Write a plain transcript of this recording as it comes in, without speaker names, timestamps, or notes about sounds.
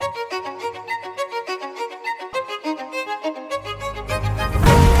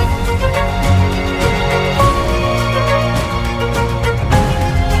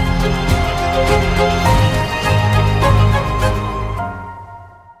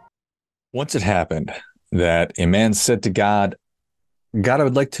Once it happened that a man said to God, God, I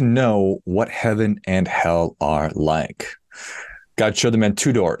would like to know what heaven and hell are like. God showed the man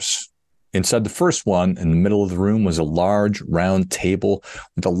two doors. Inside the first one, in the middle of the room, was a large round table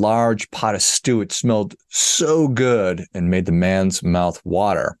with a large pot of stew. It smelled so good and made the man's mouth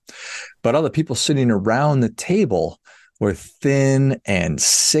water. But all the people sitting around the table were thin and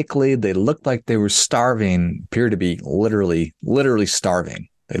sickly. They looked like they were starving, appeared to be literally starving.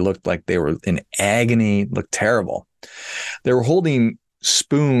 They looked like they were in agony, looked terrible. They were holding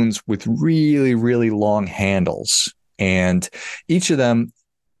spoons with really long handles. And each of them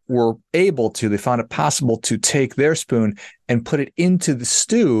were they found it possible to take their spoon and put it into the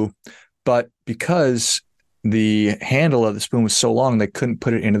stew. But because the handle of the spoon was so long, they couldn't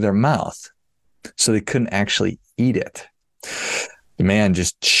put it into their mouth. So they couldn't actually eat it. The man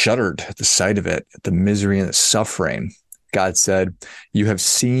just shuddered at the sight of it, at the misery and the suffering. God said, "You have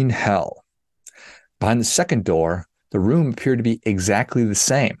seen hell." Behind the second door, the room appeared to be exactly the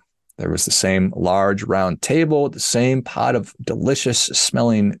same. There was the same large round table, the same pot of delicious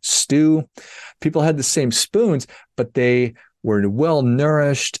smelling stew. People had the same spoons, but they were well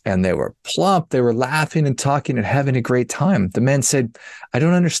nourished and they were plump. They were laughing and talking and having a great time. The man said, "I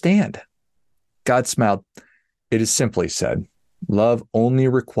don't understand." God smiled. "It is simple," he said. "Love only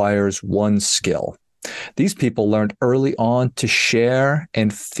requires one skill. These people learned early on to share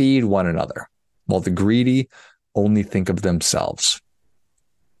and feed one another, while the greedy only think of themselves."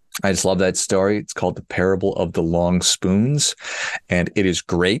 I just love that story. It's called The Parable of the Long Spoons, and it is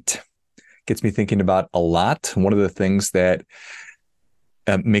great. Gets me thinking about a lot. One of the things that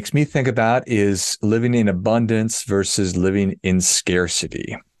makes me think about is living in abundance versus living in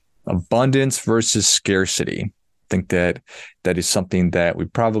scarcity. Abundance versus scarcity. I think that is something that we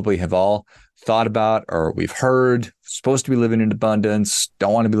probably have all thought about or we've heard. Supposed to be living in abundance,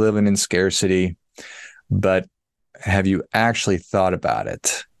 don't want to be living in scarcity. But have you actually thought about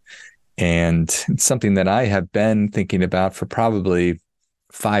it? And it's something that I have been thinking about for probably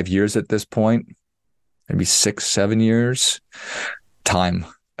 5 years at this point, maybe 6, 7 years. Time.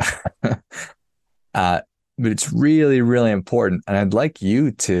 But it's really important. And I'd like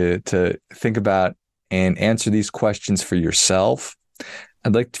you to think about and answer these questions for yourself.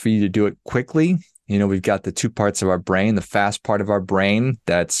 I'd like for you to do it quickly. We've got the two parts of our brain, the fast part of our brain,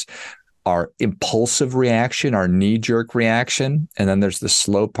 that's our impulsive reaction, our knee-jerk reaction. And then there's the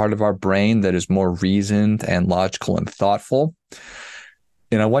slow part of our brain that is more reasoned and logical and thoughtful.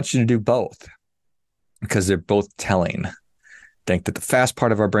 And I want you to do both because they're both telling. I think that the fast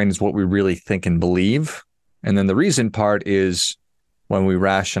part of our brain is what we really think and believe. And then the reason part is when we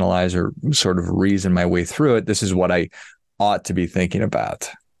rationalize or sort of reason my way through it, this is what I ought to be thinking about.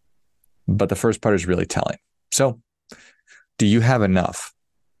 But the first part is really telling. So, do you have enough?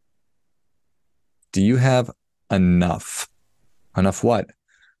 Do you have enough? Enough what?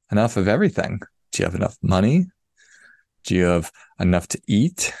 Enough of everything. Do you have enough money? Do you have enough to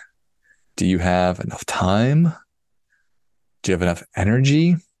eat? Do you have enough time? Do you have enough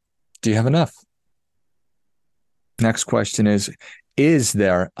energy? Do you have enough? Next question is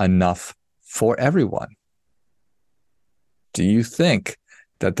there enough for everyone? Do you think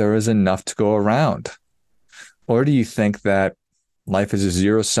that there is enough to go around? Or do you think that life is a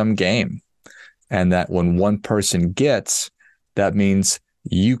zero-sum game and that when one person gets, that means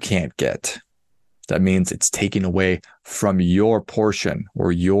you can't get? That means it's taken away from your portion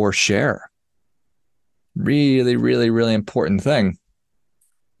or your share. Really important thing.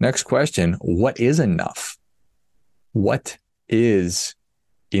 Next question, what is enough? What is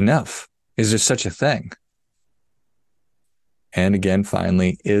enough? Is there such a thing? And again,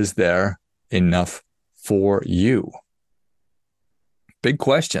 finally, is there enough for you? Big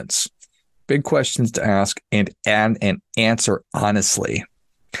questions to ask and answer honestly.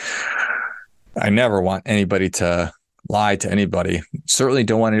 I never want anybody to lie to anybody. Certainly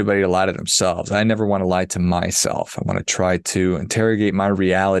don't want anybody to lie to themselves. I never want to lie to myself. I want to try to interrogate my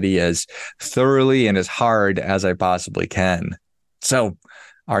reality as thoroughly and as hard as I possibly can. So,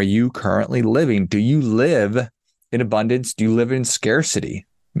 are you currently living? Do you live in abundance? Do you live in scarcity?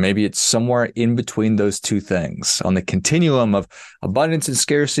 Maybe it's somewhere in between those two things. On the continuum of abundance and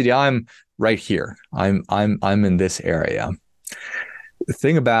scarcity, I'm right here. I'm in this area. The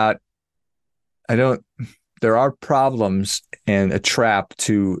thing about there are problems and a trap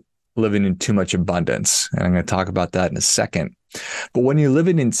to living in too much abundance. And I'm going to talk about that in a second. But when you're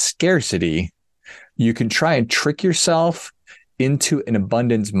living in scarcity, you can try and trick yourself into an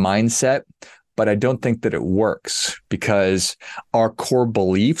abundance mindset, but I don't think that it works because our core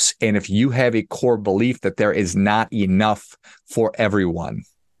beliefs, and if you have a core belief that there is not enough for everyone,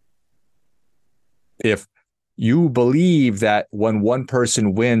 If you believe that when one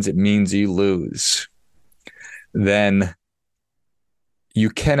person wins, it means you lose, then you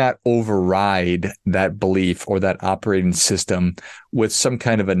cannot override that belief or that operating system with some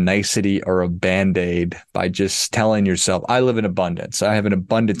kind of a nicety or a band-aid by just telling yourself, I live in abundance. I have an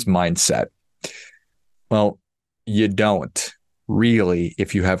abundance mindset. Well, you don't really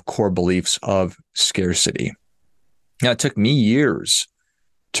if you have core beliefs of scarcity. Now, it took me years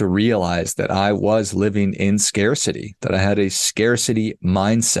to realize that I was living in scarcity, that I had a scarcity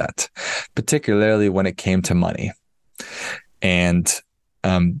mindset, particularly when it came to money. And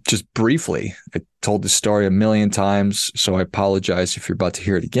just briefly, I told this story a million times, so I apologize if you're about to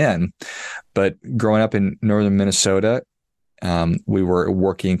hear it again. But growing up in northern Minnesota, we were a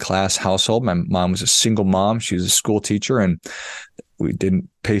working class household. My mom was a single mom. She was a school teacher, and we didn't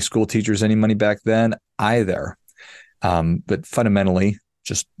pay school teachers any money back then either. But fundamentally,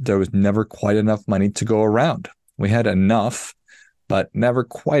 just there was never quite enough money to go around. We had enough, but never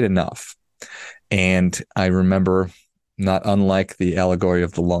quite enough. And I remember, not unlike the allegory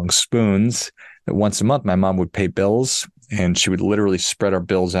of the long spoons, that once a month my mom would pay bills, and she would literally spread our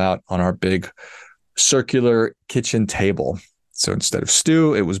bills out on our big circular kitchen table. So instead of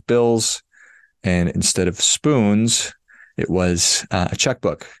stew, it was bills, and instead of spoons, it was a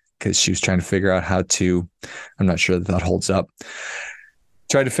checkbook, because she was trying to figure out how to, I'm not sure that holds up,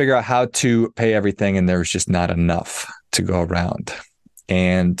 tried to figure out how to pay everything, and there was just not enough to go around.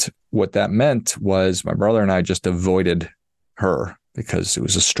 And what that meant was my brother and I just avoided her because it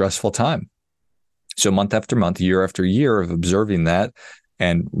was a stressful time. So month after month, year after year of observing that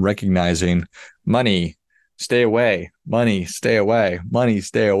and recognizing money, stay away, money, stay away, money,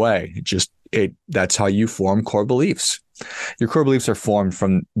 stay away. That's how you form core beliefs. Your core beliefs are formed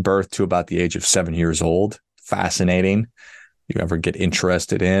from birth to about the age of 7 years old. Fascinating. You ever get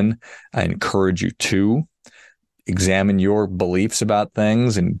interested in, I encourage you to examine your beliefs about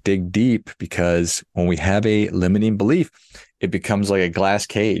things and dig deep, because when we have a limiting belief, it becomes like a glass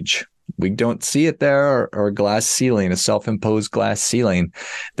cage. We don't see it there, or a glass ceiling, a self-imposed glass ceiling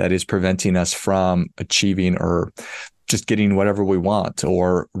that is preventing us from achieving or just getting whatever we want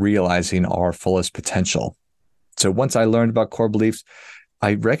or realizing our fullest potential. So once I learned about core beliefs,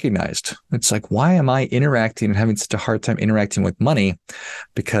 I recognized it's like, why am I interacting and having such a hard time interacting with money?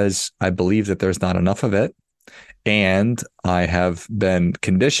 Because I believe that there's not enough of it. And I have been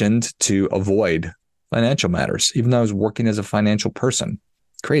conditioned to avoid financial matters, even though I was working as a financial person.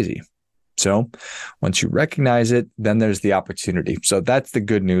 Crazy. So once you recognize it, then there's the opportunity. So that's the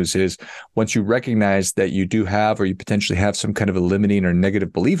good news, is once you recognize that you do have, or you potentially have, some kind of a limiting or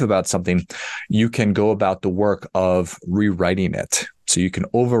negative belief about something, you can go about the work of rewriting it. So you can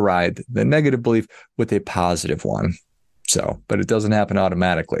override the negative belief with a positive one. But it doesn't happen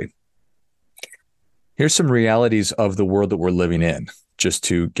automatically. Here's some realities of the world that we're living in, just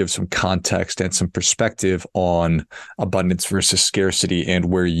to give some context and some perspective on abundance versus scarcity and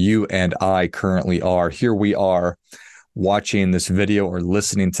where you and I currently are. Here we are watching this video or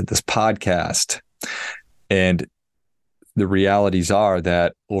listening to this podcast. And the realities are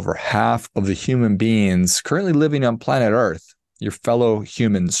that over half of the human beings currently living on planet Earth, your fellow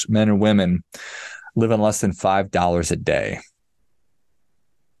humans, men and women, live on less than $5 a day.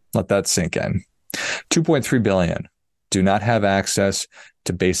 Let that sink in. 2.3 billion do not have access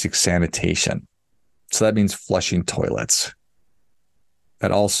to basic sanitation. So that means flushing toilets.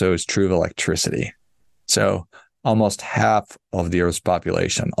 That also is true of electricity. So almost half of the Earth's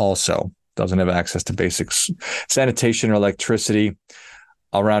population also doesn't have access to basic sanitation or electricity.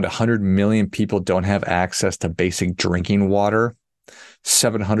 Around 100 million people don't have access to basic drinking water.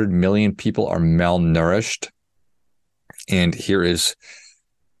 700 million people are malnourished. And here is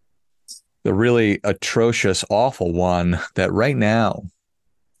the really atrocious, awful one, that right now,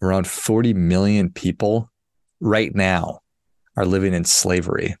 around 40 million people right now are living in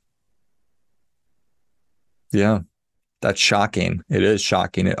slavery. Yeah, that's shocking. It is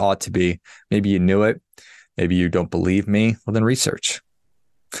shocking. It ought to be. Maybe you knew it. Maybe you don't believe me. Well, then research.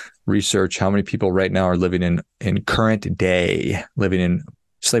 Research how many people right now are living in current day, living in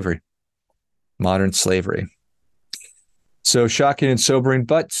slavery, modern slavery. So shocking and sobering,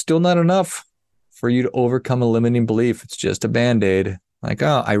 but still not enough for you to overcome a limiting belief. It's just a Band-Aid. Like,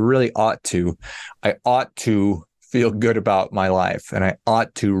 oh, I ought to feel good about my life, and I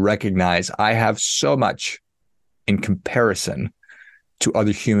ought to recognize I have so much in comparison to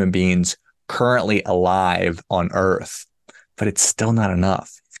other human beings currently alive on Earth, but it's still not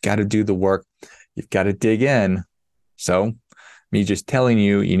enough. You've got to do the work. You've got to dig in. So Me just telling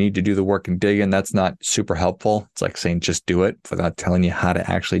you need to do the work and dig in, that's not super helpful. It's like saying just do it without telling you how to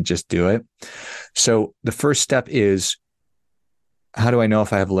actually just do it. So the first step is, how do I know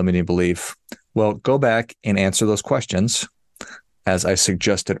if I have a limiting belief? Well, go back and answer those questions. As I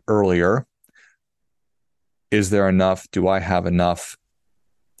suggested earlier, is there enough? Do I have enough?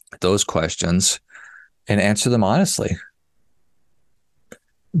 Those questions, and answer them honestly.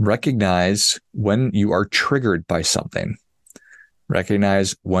 Recognize when you are triggered by something.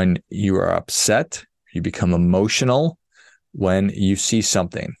 Recognize when you are upset, you become emotional when you see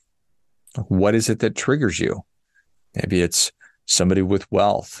something. What is it that triggers you? Maybe it's somebody with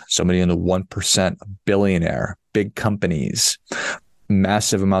wealth, somebody in the 1%, a billionaire, big companies,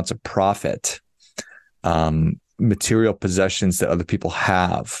 massive amounts of profit, material possessions that other people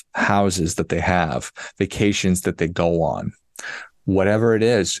have, houses that they have, vacations that they go on. Whatever it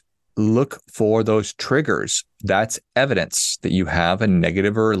is, look for those triggers. That's evidence that you have a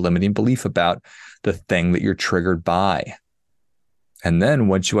negative or limiting belief about the thing that you're triggered by. And then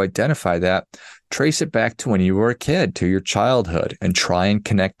once you identify that, trace it back to when you were a kid, to your childhood, and try and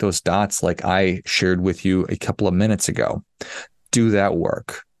connect those dots like I shared with you a couple of minutes ago. Do that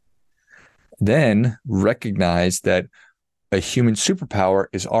work. Then recognize that a human superpower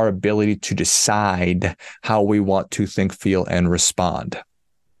is our ability to decide how we want to think, feel, and respond.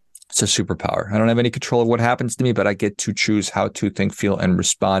 It's a superpower. I don't have any control of what happens to me, but I get to choose how to think, feel, and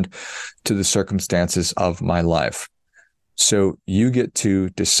respond to the circumstances of my life. So you get to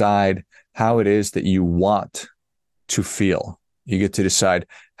decide how it is that you want to feel. You get to decide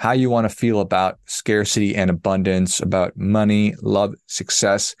how you want to feel about scarcity and abundance, about money, love,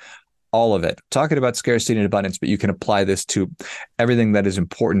 success, all of it. I'm talking about scarcity and abundance, but you can apply this to everything that is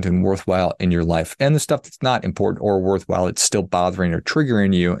important and worthwhile in your life. And the stuff that's not important or worthwhile, it's still bothering or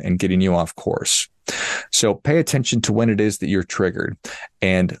triggering you and getting you off course. So pay attention to when it is that you're triggered,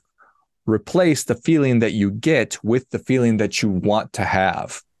 and replace the feeling that you get with the feeling that you want to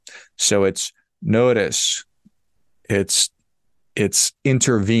have. So it's notice, it's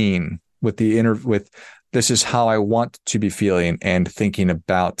intervene with with this is how I want to be feeling and thinking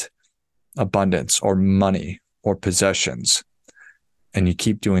about abundance or money or possessions. And you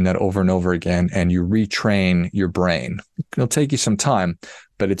keep doing that over and over again, and you retrain your brain. It'll take you some time,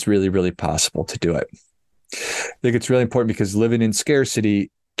 but it's really, really possible to do it. I think it's really important because living in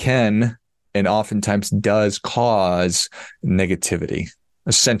scarcity can, and oftentimes does, cause negativity.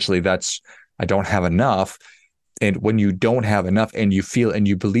 Essentially, that's, I don't have enough. And when you don't have enough and you feel and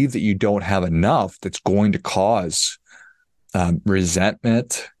you believe that you don't have enough, that's going to cause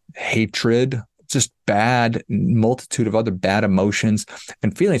resentment, hatred, just bad, multitude of other bad emotions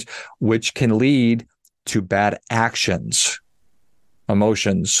and feelings, which can lead to bad actions.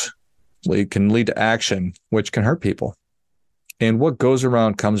 Emotions can lead to action, which can hurt people. And what goes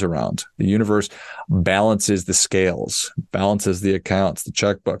around comes around. The universe balances the scales, balances the accounts, the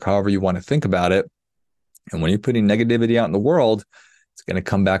checkbook, however you want to think about it. And when you're putting negativity out in the world, it's going to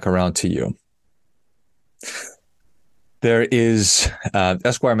come back around to you. There is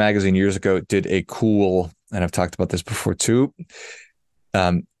Esquire magazine years ago did a cool, and I've talked about this before too.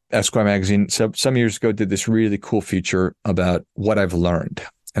 Esquire magazine some years ago did this really cool feature about what I've learned,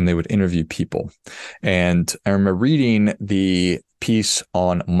 and they would interview people. And I remember reading the piece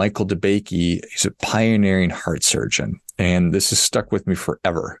on Michael DeBakey. He's a pioneering heart surgeon, and this has stuck with me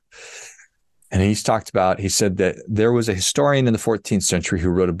forever. And he said that there was a historian in the 14th century who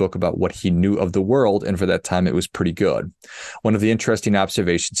wrote a book about what he knew of the world, and for that time it was pretty good. One of the interesting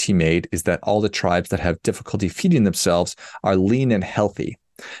observations he made is that all the tribes that have difficulty feeding themselves are lean and healthy,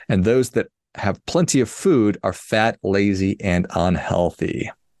 and those that have plenty of food are fat, lazy, and unhealthy.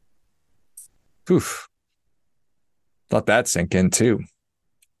 Oof. Let that sink in too.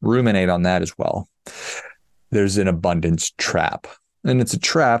 Ruminate on that as well. There's an abundance trap, and it's a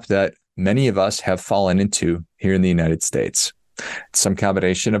trap that many of us have fallen into here in the United States. It's some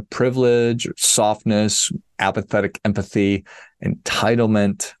combination of privilege, softness, apathetic empathy,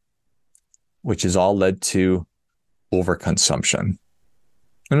 entitlement, which has all led to overconsumption.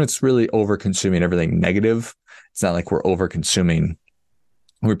 And it's really overconsuming everything negative. It's not like we're overconsuming.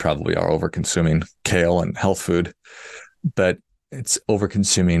 We probably are overconsuming kale and health food, but it's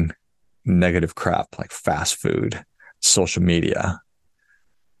overconsuming negative crap like fast food, social media,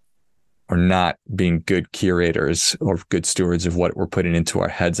 or not being good curators or good stewards of what we're putting into our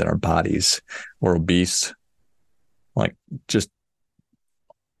heads and our bodies. We're obese, like just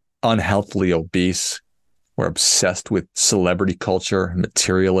unhealthily obese. We're obsessed with celebrity culture,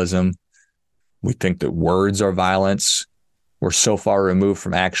 materialism. We think that words are violence. We're so far removed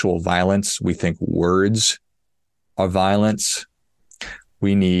from actual violence. We think words are violence.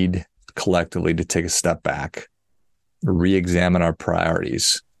 we need collectively to take a step back, re-examine our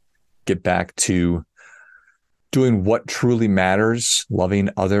priorities, get back to doing what truly matters, loving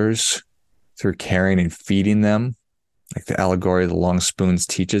others through caring and feeding them, like the allegory of the long spoons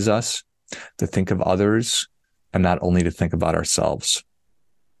teaches us, to think of others and not only to think about ourselves.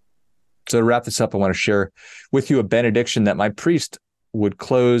 So to wrap this up, I want to share with you a benediction that my priest would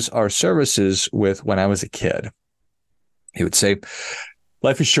close our services with when I was a kid. He would say,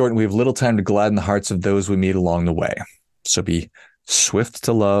 "Life is short and we have little time to gladden the hearts of those we meet along the way. So be swift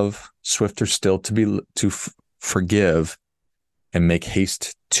to love, swifter still to forgive, and make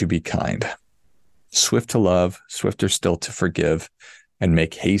haste to be kind." Swift to love, swifter still to forgive, and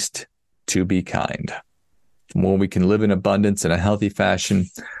make haste to be kind. The more we can live in abundance in a healthy fashion,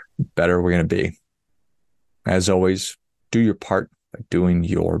 the better we're going to be. As always, do your part by doing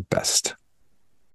your best.